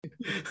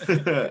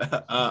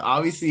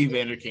Obviously,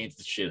 Evander Kane's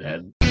the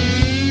shithead.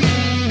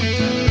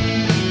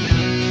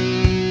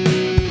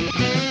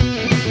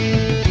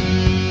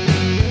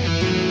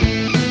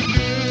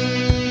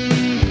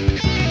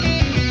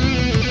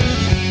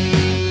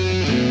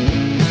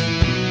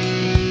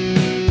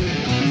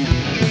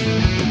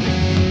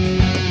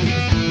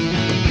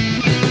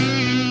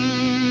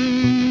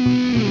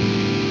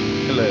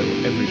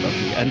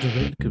 And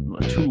welcome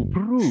to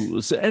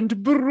Brews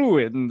and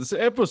Bruins,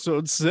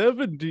 episode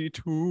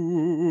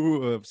 72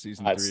 of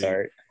season 3.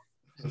 Start.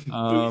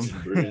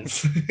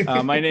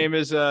 My name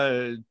is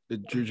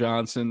Drew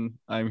Johnson.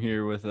 I'm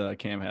here with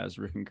Cam Has,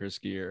 Rick, and Chris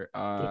Gear.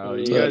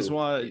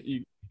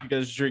 You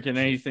guys drinking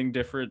anything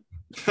different?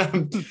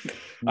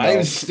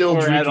 I'm still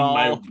drinking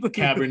my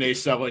Cabernet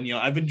Sauvignon.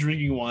 I've been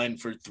drinking wine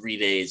for 3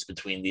 days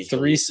between these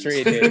 3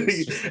 straight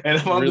days, and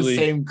I'm on the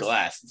same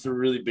glass. It's a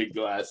really big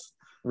glass.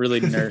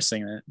 Really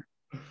nursing it.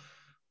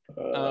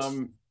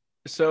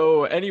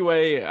 So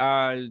anyway,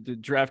 the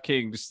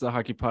DraftKings, the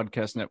Hockey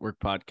Podcast Network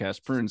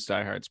podcast, Bruins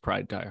Diehards,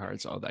 Pride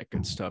Diehards, all that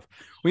good stuff.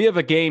 We have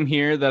a game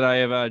here that I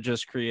have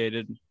just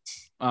created.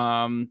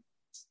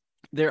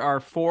 There are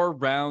 4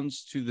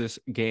 rounds to this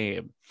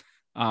game.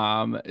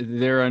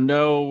 There's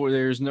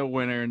no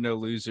winner, no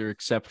loser,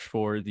 except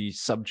for the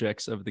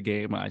subjects of the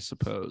game, I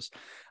suppose.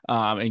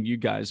 And you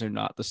guys are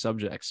not the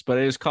subjects, but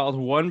it is called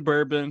 1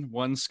 bourbon,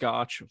 1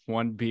 scotch,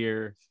 1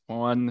 beer,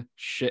 1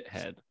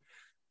 shithead.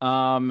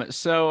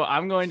 So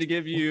I'm going to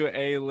give you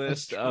a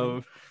list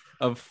of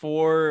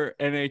 4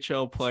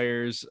 NHL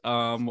players,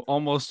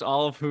 almost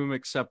all of whom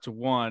except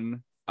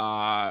one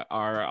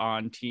are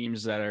on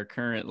teams that are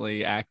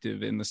currently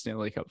active in the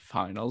Stanley Cup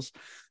Finals,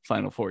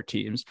 Final 4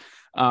 teams.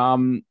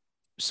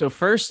 So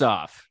first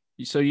off,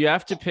 so you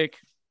have to pick.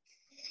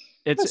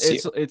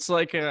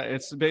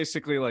 It's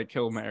basically like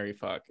Kill, Marry,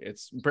 Fuck.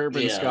 It's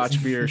bourbon,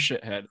 scotch, beer,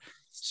 shithead.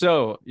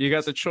 So you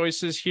got the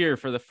choices here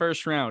for the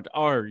first round.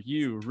 Are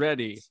you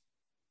ready?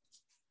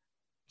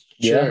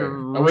 Yeah.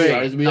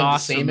 Great. We have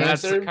Awesome. the same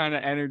That's answer? the kind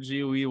of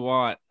energy we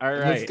want. All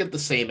right. Let's get the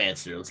same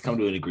answer. Let's come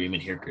to an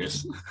agreement here,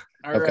 Chris.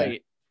 All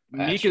right.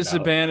 Mika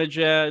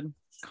Zibanejad,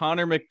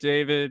 Connor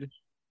McDavid,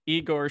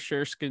 Igor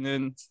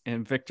Shesterkin,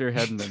 and Victor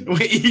Hedman.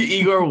 Wait,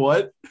 Igor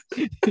what?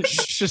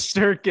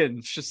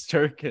 Shesterkin.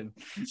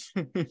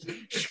 Igor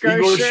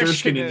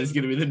Shesterkin is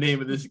going to be the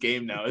name of this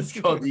game now. It's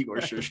called Igor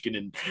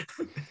Shesterkin.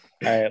 All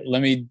right,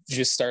 let me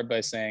just start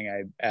by saying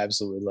I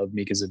absolutely love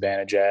Mika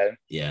Zibanejad.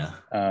 Yeah.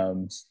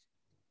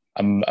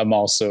 I'm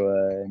also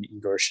an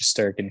Igor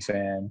Shesterkin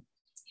fan.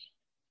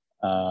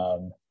 I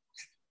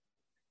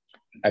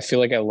feel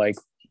like I like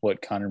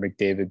what Connor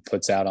McDavid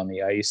puts out on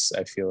the ice.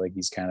 I feel like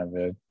he's kind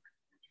of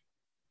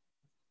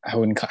I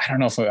don't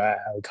know if I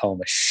would call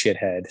him a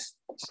shithead.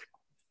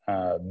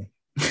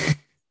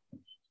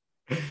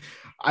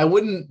 I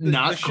wouldn't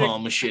call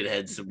him a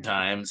shithead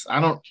sometimes. I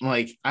don't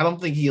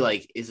think he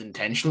is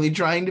intentionally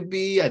trying to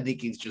be. I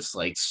think he's just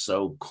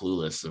so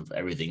clueless of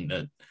everything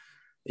that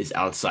is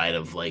outside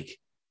of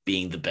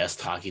being the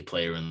best hockey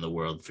player in the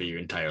world for your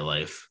entire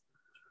life.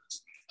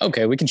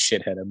 Okay, we can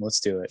shithead him. Let's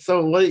do it.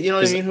 So what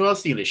what I mean? Who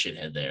else do you get a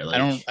shithead there? I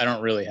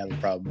don't really have a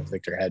problem with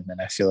Victor Hedman.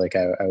 I feel like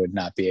I would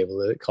not be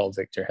able to call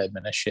Victor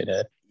Hedman a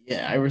shithead.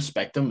 Yeah, I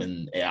respect him,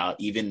 and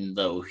even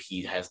though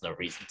he has no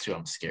reason to,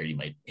 I'm scared he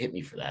might hit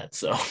me for that.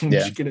 So I'm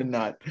just gonna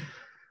not.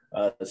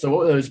 So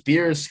what was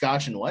beer,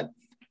 scotch, and what?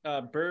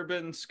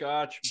 Bourbon,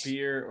 scotch,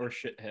 beer, or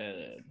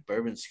shithead.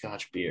 Bourbon,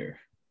 scotch, beer.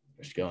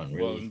 Just going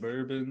really. 1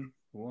 bourbon,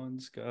 1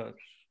 scotch,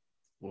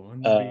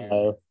 1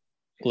 beer.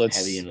 Let's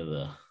heavy into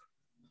the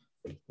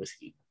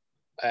whiskey.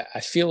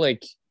 I feel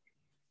like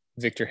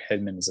Victor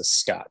Hedman is a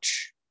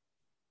scotch.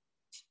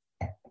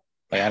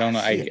 I don't know.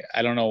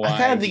 I don't know why. I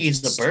kind of think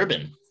he's the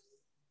bourbon.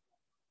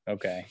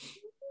 Okay.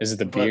 Is it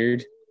the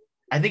beard?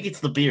 I think it's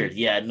the beard.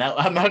 Yeah. Now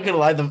I'm not gonna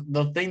lie.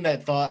 The thing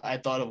that I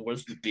thought of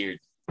was the beard.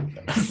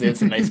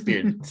 It's a nice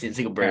beard. Seems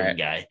like a bourbon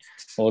guy.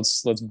 Well,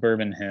 let's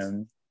bourbon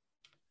him.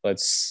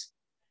 Let's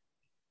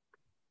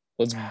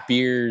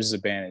beer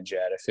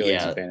Zibanejad. I feel like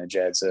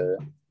Zibanejad's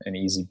an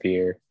easy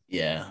beer.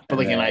 Yeah, but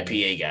an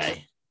IPA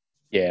guy.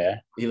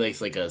 Yeah, he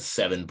likes a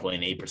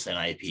 7.8%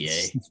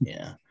 IPA.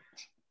 Yeah,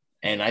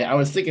 and I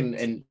was thinking,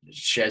 and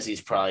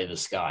Chezzy's probably the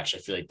Scotch. I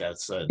feel like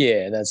that's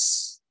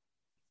that's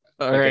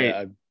all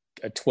right.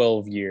 A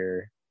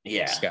 12-year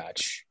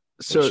Scotch.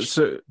 So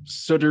to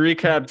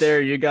recap,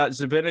 there you got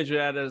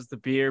Zibanejad as the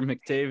beer,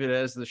 McDavid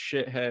as the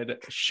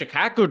shithead,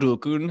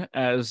 Shikakudukun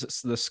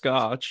as the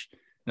Scotch.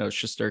 No,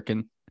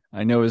 Shesterkin.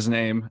 I know his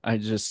name. I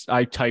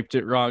typed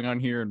it wrong on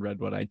here and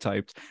read what I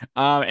typed.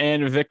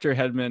 And Victor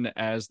Hedman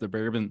as the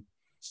bourbon.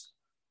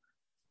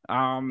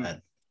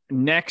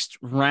 Next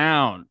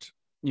round,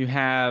 you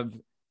have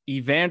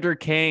Evander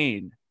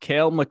Kane,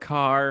 Cale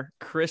Makar,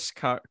 Chris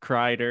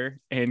Kreider,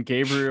 and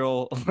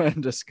Gabriel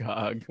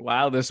Landescotch.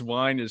 Wow, this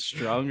wine is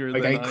stronger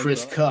than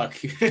Chris Cuck.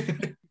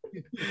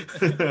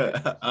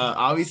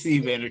 Obviously,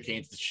 Evander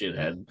Kane's the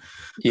shithead.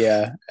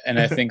 Yeah, and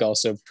I think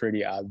also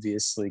pretty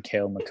obviously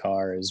Cale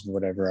Makar is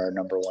whatever our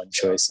number 1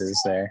 choice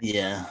is there.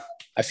 Yeah,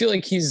 I feel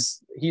like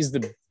he's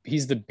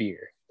the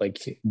beer.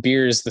 like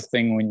beer is the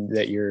thing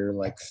that you're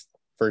like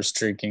first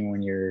drinking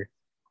when you're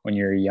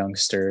a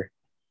youngster.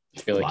 I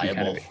feel like you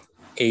kind of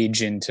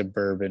age into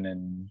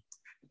bourbon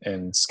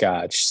and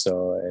scotch.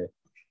 So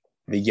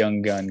the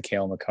young gun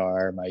Cale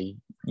Makar, my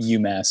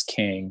UMass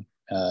king,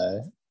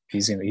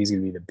 he's gonna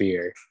be the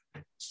beer.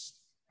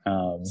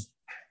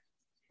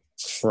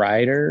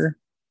 Kreider,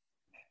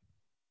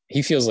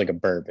 he feels like a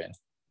bourbon.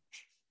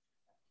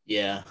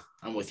 Yeah,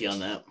 I'm with you on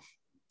that.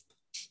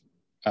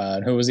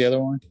 And who was the other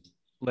one?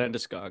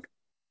 Landeskog.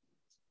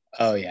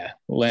 Oh yeah,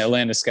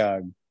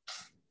 Landeskog.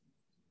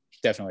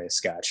 Definitely a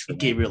Scotch for me.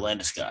 Gabriel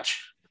Landescotch.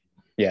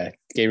 Yeah,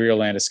 Gabriel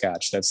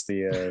Landescotch. That's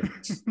the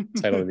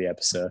title of the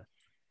episode.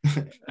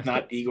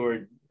 Not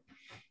Igor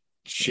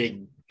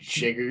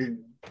Shiger.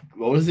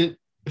 What was it?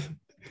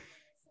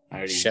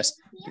 I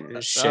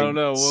don't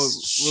know. We'll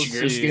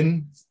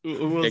see.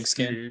 We'll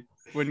see.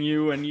 When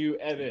you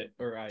edit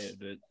or I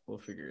edit, we'll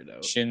figure it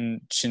out.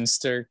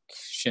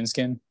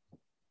 Shinskin.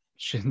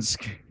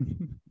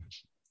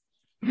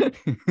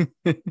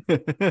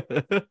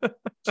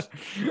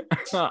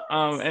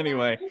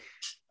 Anyway,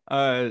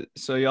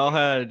 so y'all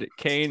had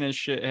Kane as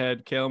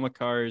shithead, Cale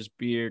Makar as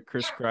beer,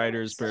 Chris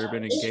Kreider's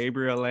bourbon, and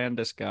Gabriel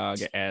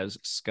Landeskog as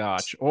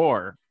scotch,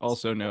 or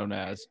also known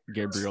as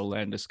Gabriel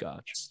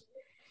Landescotch.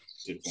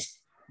 Beautiful.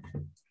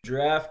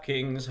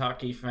 DraftKings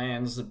hockey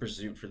fans, the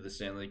pursuit for the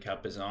Stanley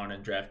Cup is on,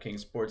 and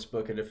DraftKings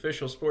Sportsbook, an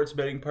official sports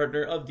betting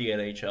partner of the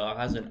NHL,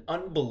 has an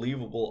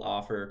unbelievable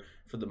offer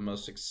for the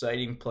most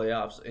exciting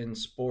playoffs in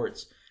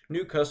sports.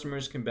 New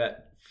customers can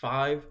bet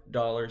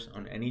 $5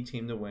 on any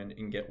team to win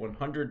and get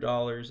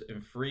 $100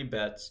 in free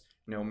bets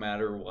no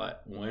matter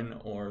what, win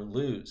or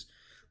lose.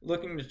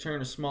 Looking to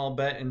turn a small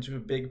bet into a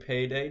big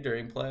payday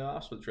during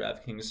playoffs with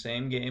DraftKings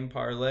same-game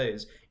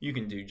parlays? You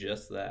can do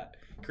just that.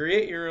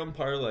 Create your own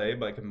parlay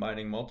by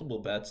combining multiple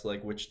bets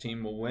like which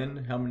team will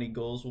win, how many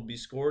goals will be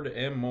scored,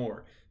 and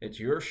more. It's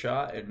your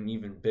shot at an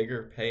even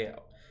bigger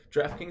payout.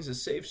 DraftKings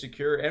is safe,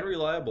 secure, and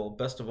reliable.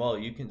 Best of all,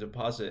 you can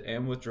deposit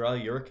and withdraw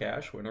your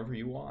cash whenever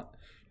you want.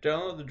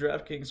 Download the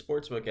DraftKings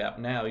Sportsbook app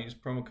now. Use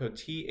promo code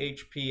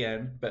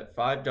THPN. Bet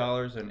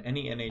 $5 on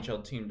any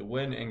NHL team to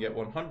win and get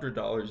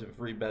 $100 in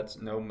free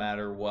bets no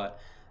matter what.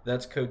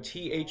 That's code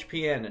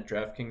THPN at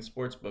DraftKings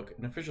Sportsbook,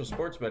 an official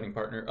sports betting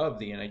partner of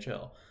the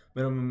NHL.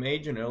 Minimum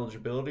age and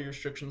eligibility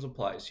restrictions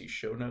apply. See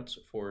show notes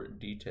for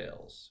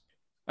details.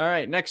 All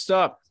right, next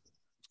up,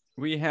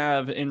 we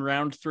have in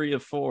round 3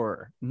 of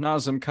 4,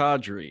 Nazem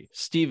Kadri,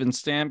 Steven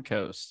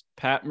Stamkos,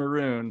 Pat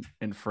Maroon,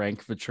 and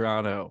Frank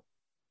Vetrano.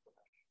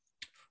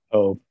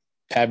 Oh,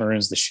 Pat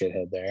Maroon's the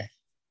shithead there.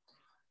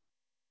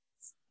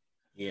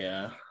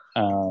 Yeah.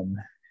 I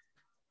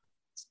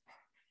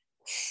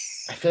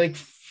feel like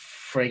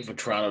Frank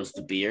Vetrano's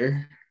the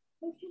beer.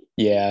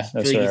 Yeah,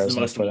 that's I feel like he's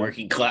the most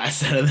working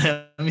class out of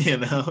them, you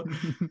know.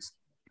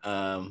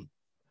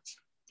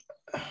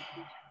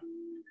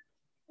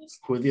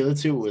 Who are the other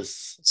two?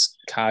 Was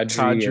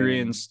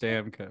Kadri and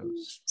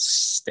Stamkos.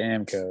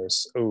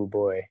 Stamkos. Oh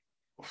boy.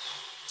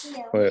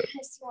 What? I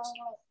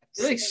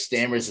feel like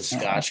Stammer's a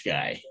Scotch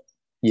guy.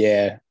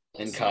 Yeah.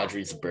 And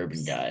Kadri's a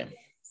bourbon guy.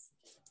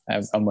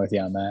 I'm with you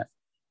on that.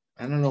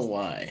 I don't know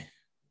why.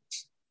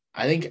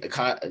 I think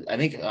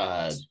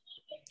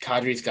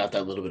Kadri's got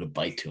that little bit of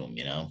bite to him,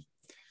 you know.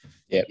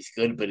 Yeah, he's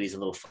good, but he's a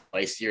little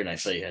feistier, and I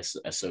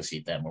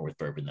associate that more with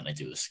bourbon than I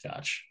do with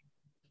Scotch.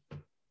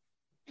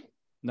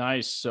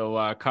 Nice. So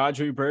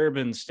Kadri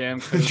bourbon,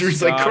 Stamkos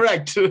Drew's Scotch, like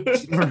correct.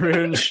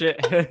 Maroon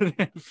shithead,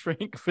 and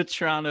Frank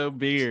Vetrano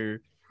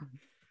beer.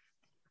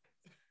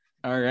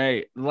 All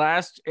right,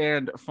 last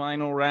and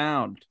final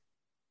round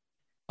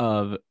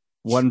of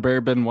one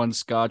bourbon, one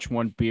Scotch,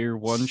 one beer,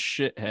 one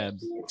shithead.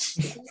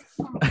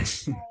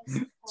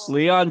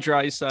 Leon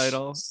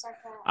Draisaitl,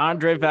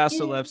 Andre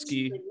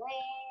Vasilevsky,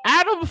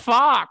 Adam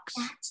Fox,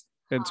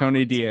 and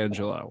Tony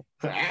DeAngelo.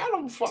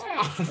 Adam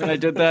Fox. And I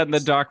did that in the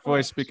Doc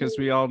voice because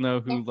we all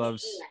know who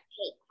loves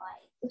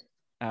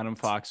Adam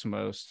Fox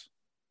most.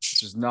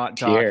 Which is not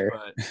Doc, Pierre.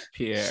 but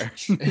Pierre.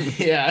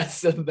 Yeah,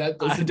 so that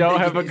I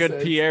don't have a good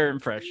sense. Pierre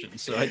impression,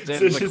 so I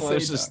did the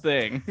closest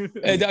thing.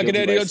 Hey, Doc and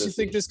Eddie, don't you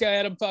think this guy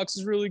Adam Fox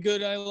is really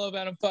good? I love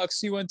Adam Fox.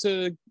 He went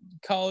to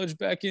college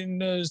back in.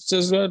 There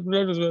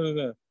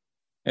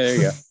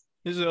you go.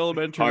 His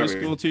elementary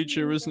school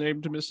teacher was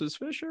named Mrs.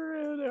 Fisher,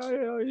 and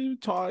you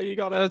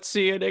gotta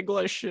see it in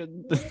English.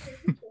 And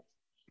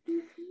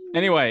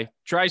anyway,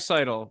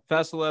 Draisaitl,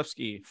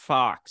 Vasilevsky,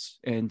 Fox,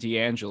 and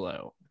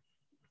DeAngelo.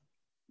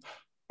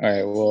 All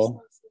right,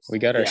 well, we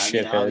got our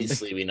shithead.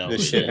 Obviously, we know the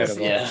shithead of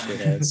all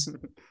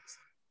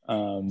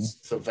shitheads.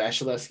 So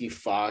Vasilevsky,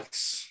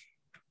 Fox,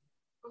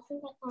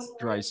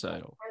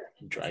 Draisaitl.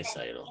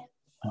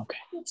 Okay.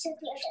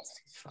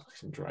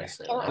 Fox and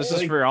Draisaitl. This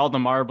is for all the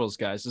marbles,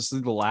 guys. This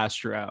is the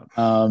last round.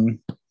 Oh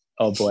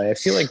boy, I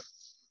feel like,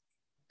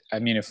 I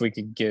mean, if we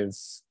could give,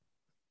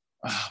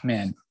 oh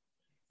man,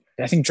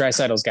 I think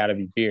Draisaitl's got to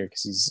be beer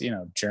because he's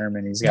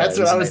German. That's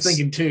what I was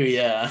thinking too.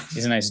 Yeah,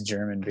 he's a nice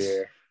German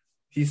beer.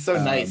 He's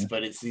so nice,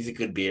 but he's a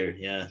good beer.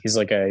 Yeah, he's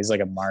like a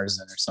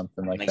Marzen or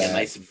something like that. A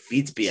nice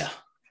Weizbier.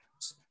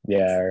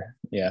 Yeah,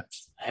 Yeah.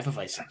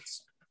 Hefeweizen.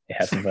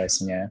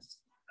 Hefeweizen, yeah.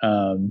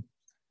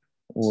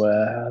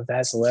 Well,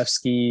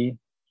 Vasilevsky.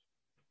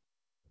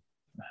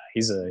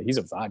 He's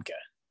a vodka.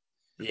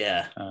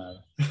 Yeah. All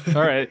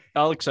right,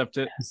 I'll accept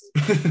it.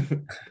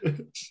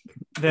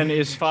 Then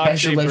is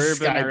Foch a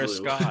bourbon or a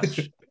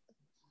Scotch?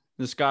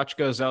 The Scotch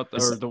goes out,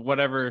 or the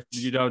whatever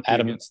you don't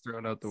do gets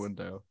thrown out the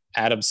window.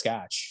 Adam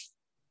Scotch.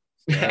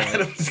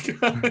 Adam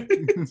Scotch.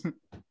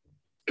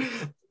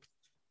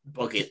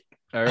 Bucket.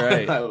 All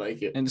right. I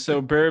like it. And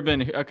so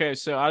bourbon. Okay,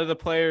 so out of the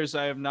players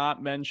I have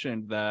not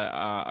mentioned that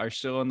are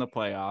still in the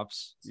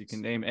playoffs, you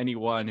can name any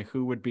one.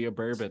 Who would be a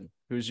bourbon?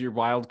 Who's your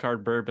wild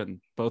card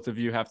bourbon? Both of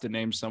you have to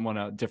name someone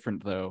out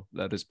different, though.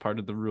 That is part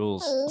of the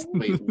rules.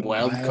 Wait,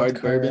 wild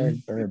card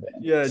bourbon?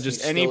 Yeah,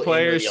 just any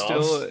player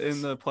still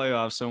in the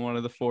playoffs on one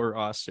of the 4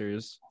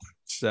 rosters.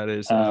 That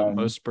is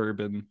most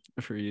bourbon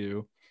for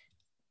you.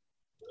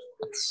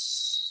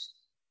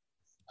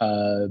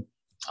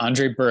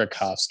 Andre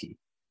Burakovsky.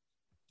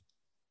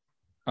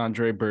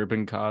 Andre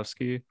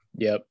Burbankovsky.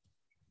 Yep.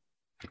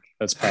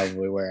 That's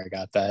probably where I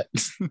got that.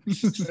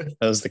 That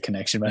was the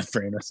connection my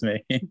brain was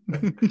making.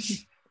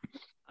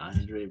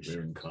 Andre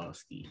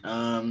Burakovsky.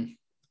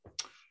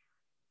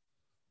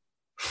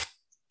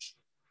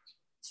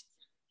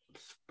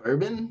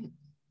 Bourbon?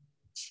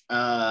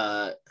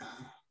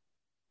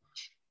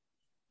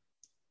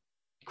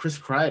 Chris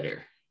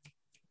Kreider.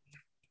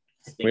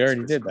 We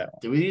already did that one.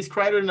 Did we use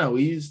Kreider? No,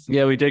 we used.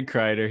 Yeah, we did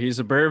Kreider. He's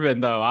a bourbon,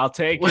 though. I'll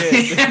take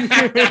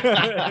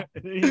it.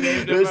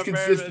 There's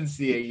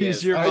consistency.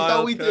 He's your I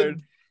thought we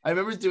did. I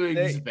remember doing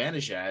a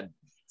Spanish ad.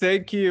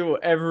 Thank you,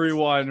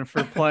 everyone,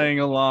 for playing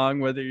along.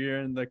 Whether you're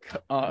in the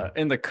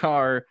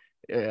car,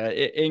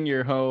 in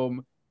your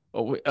home,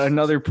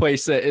 another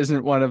place that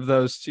isn't one of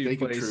those 2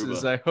 Jacob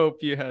places. Trouba. I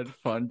hope you had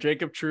fun.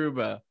 Jacob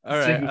Trouba. All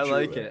right, Jacob I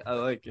like Trouba. it. I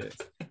like it.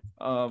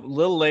 A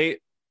little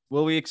late.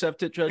 Will we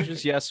accept it,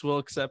 judges? Yes, we'll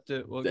accept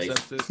it. We'll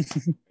accept it.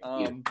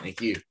 Thank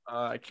you.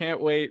 I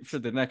can't wait for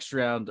the next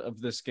round of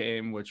this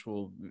game, which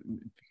will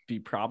be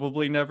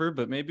probably never,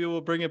 but maybe we'll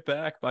bring it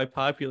back by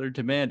popular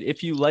demand.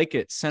 If you like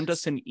it, send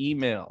us an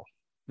email.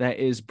 That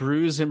is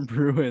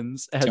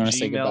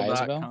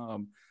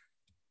brewsandbruins@gmail.com.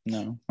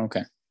 No.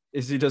 Okay.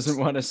 Izzy doesn't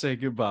want to say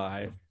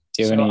goodbye.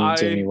 Do you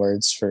have any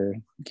words for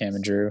Cam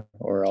and Drew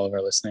or all of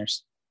our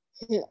listeners?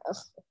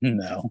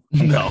 No.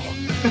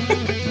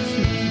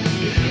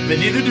 But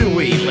neither do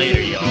we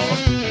later.